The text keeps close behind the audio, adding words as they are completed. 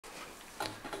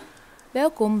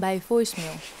Welkom bij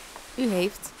Voicemail. U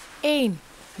heeft 1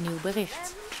 nieuw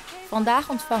bericht. Vandaag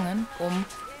ontvangen om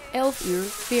 11:14.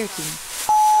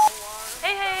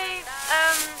 Hey.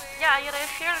 Ja, je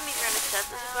reageerde niet meer in de chat,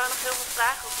 dus ik wou nog heel veel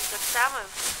vragen over het examen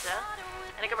moeten.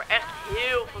 En ik heb er echt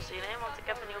heel veel zin in, want ik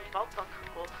heb een nieuw badpak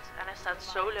gekocht. En hij staat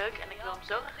zo leuk en ik wil hem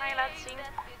zo graag aan je laten zien.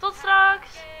 Tot straks!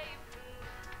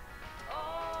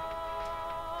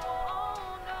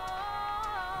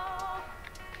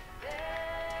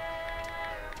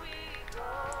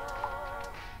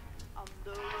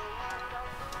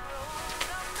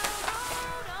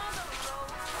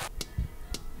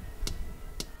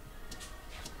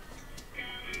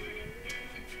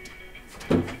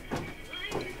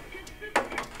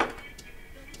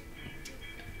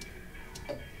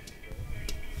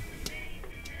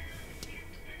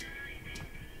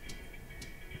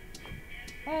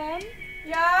 En?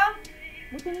 Ja?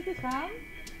 Moet je niet eens gaan?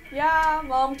 Ja,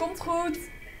 mam, komt goed.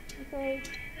 Oké.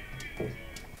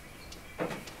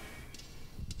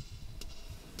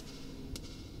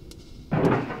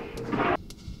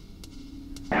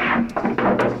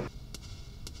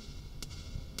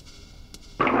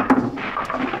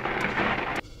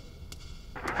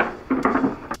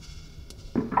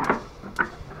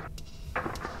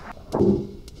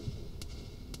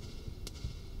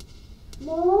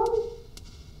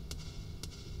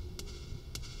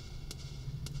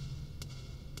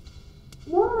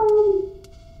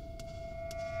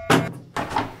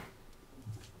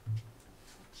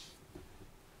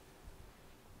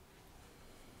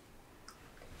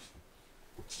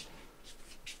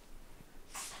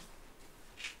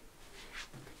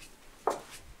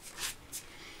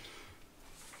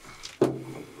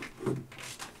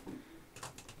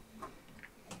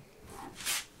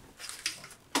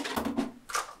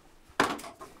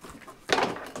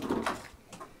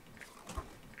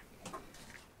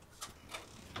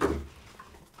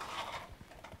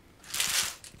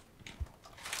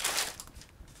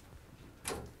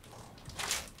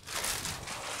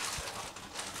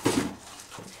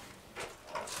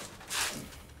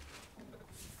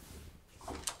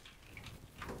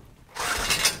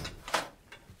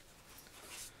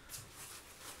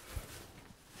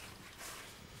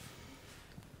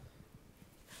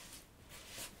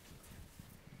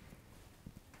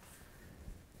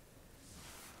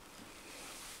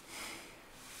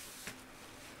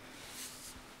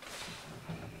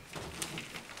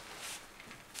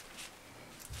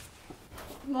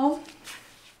 Mam?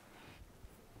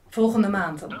 Volgende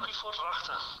maand dan. Dank u voor het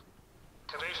wachten.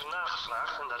 Ik heb even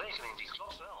nagevraagd en de rekening die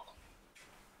klopt wel.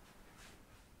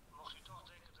 Mocht u toch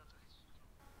denken dat er iets...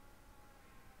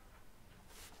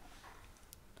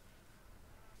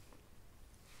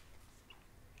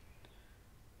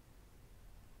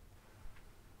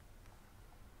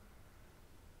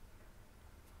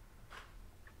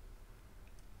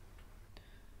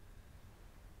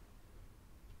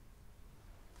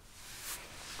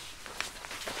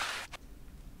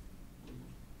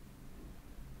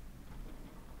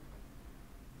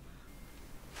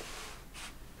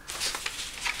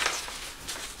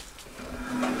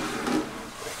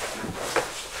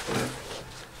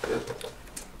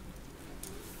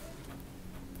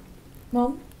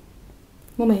 Mam?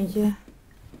 Momentje.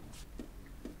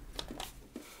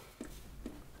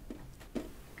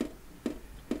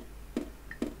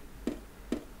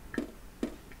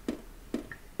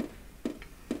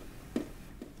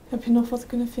 Heb je nog wat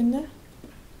kunnen vinden?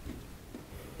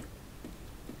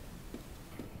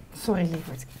 Sorry,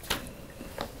 lieverd.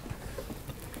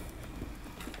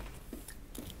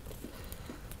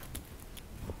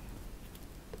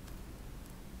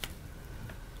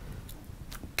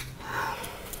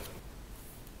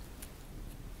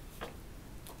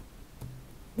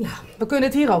 Nou, we kunnen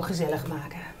het hier ook gezellig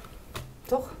maken.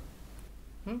 Toch?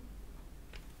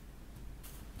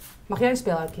 Mag jij een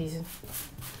spel uitkiezen?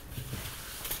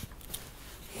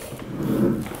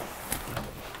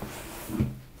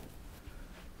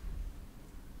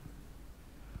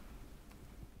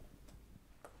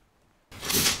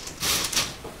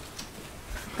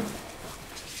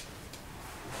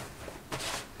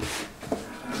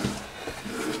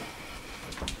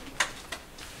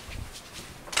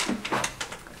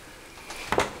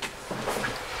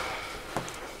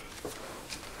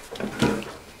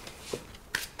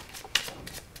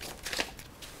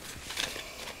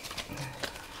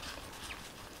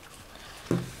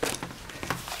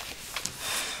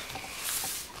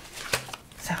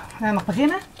 Jij mag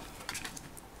beginnen.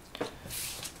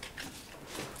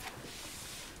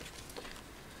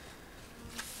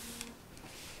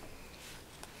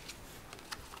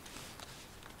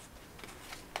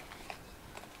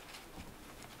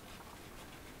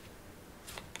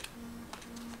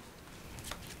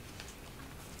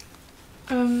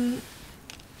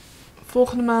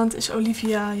 Volgende maand is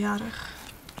Olivia jarig.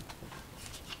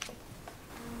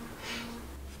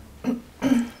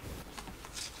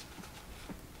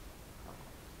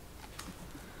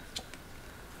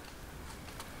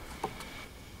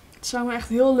 Het zou me echt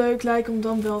heel leuk lijken om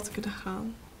dan wel te kunnen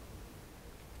gaan.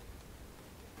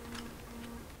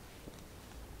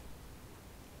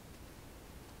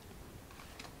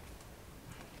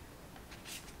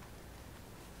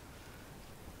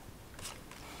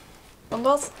 Kan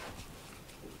dat?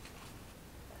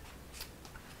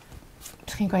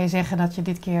 Misschien kan je zeggen dat je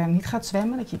dit keer niet gaat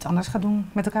zwemmen, dat je iets anders gaat doen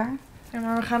met elkaar. Ja,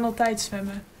 maar we gaan altijd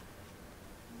zwemmen.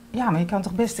 Ja, maar je kan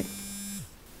toch best...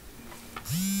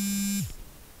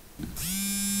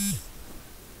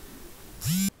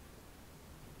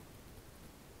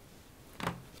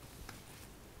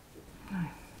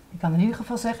 Je kan in ieder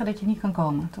geval zeggen dat je niet kan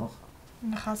komen, toch? En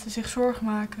dan gaat ze zich zorgen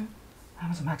maken. Ja,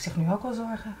 maar ze maakt zich nu ook wel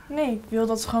zorgen. Nee, ik wil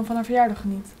dat ze gewoon van haar verjaardag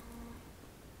geniet.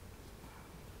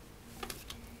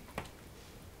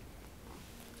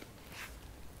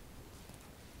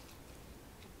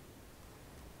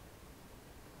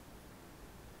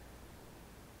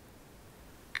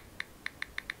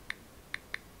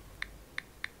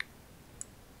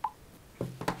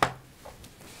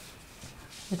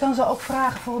 Je kan ze ook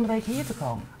vragen volgende week hier te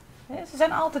komen. Ze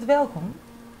zijn altijd welkom.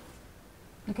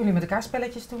 Dan kunnen jullie met elkaar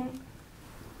spelletjes doen.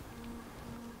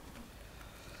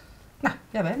 Nou,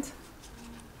 jij bent.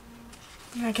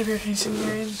 Ja, ik heb hier geen zin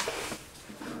meer in.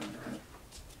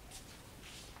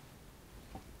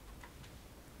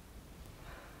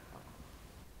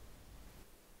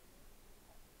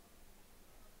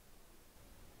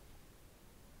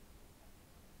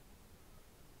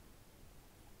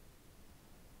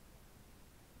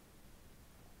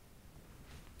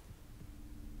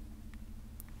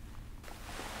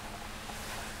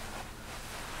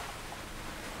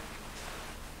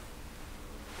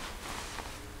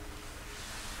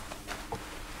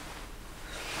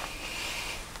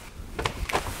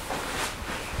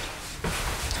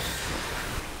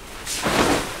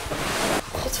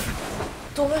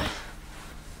 Godverdomme.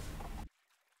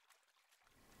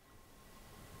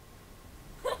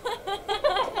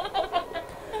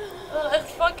 Oh, echt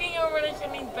fucking jammer dat je er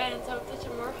niet bent. Hoop dat je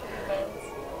morgen weer bent.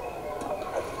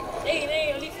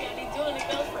 Nee, Olivia, niet doen. Ik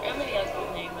ben het voor Emily aan het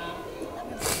opnemen.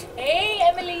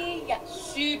 Hey Emily! Ja,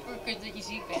 super kut dat je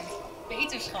ziek bent.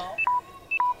 Beterschap.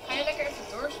 Ga je lekker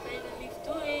even doorspelen, lief.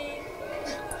 Doei.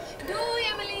 Doei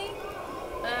Emily!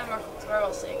 Maar goed, waar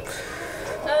was ik?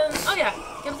 Oh ja,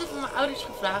 ik heb het even van mijn ouders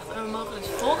gevraagd. En we mogen dus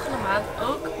volgende maand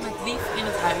ook met Lief in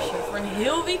het huisje. Voor een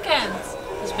heel weekend.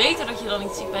 Het is beter dat je dan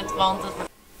niet ziek bent, want het wordt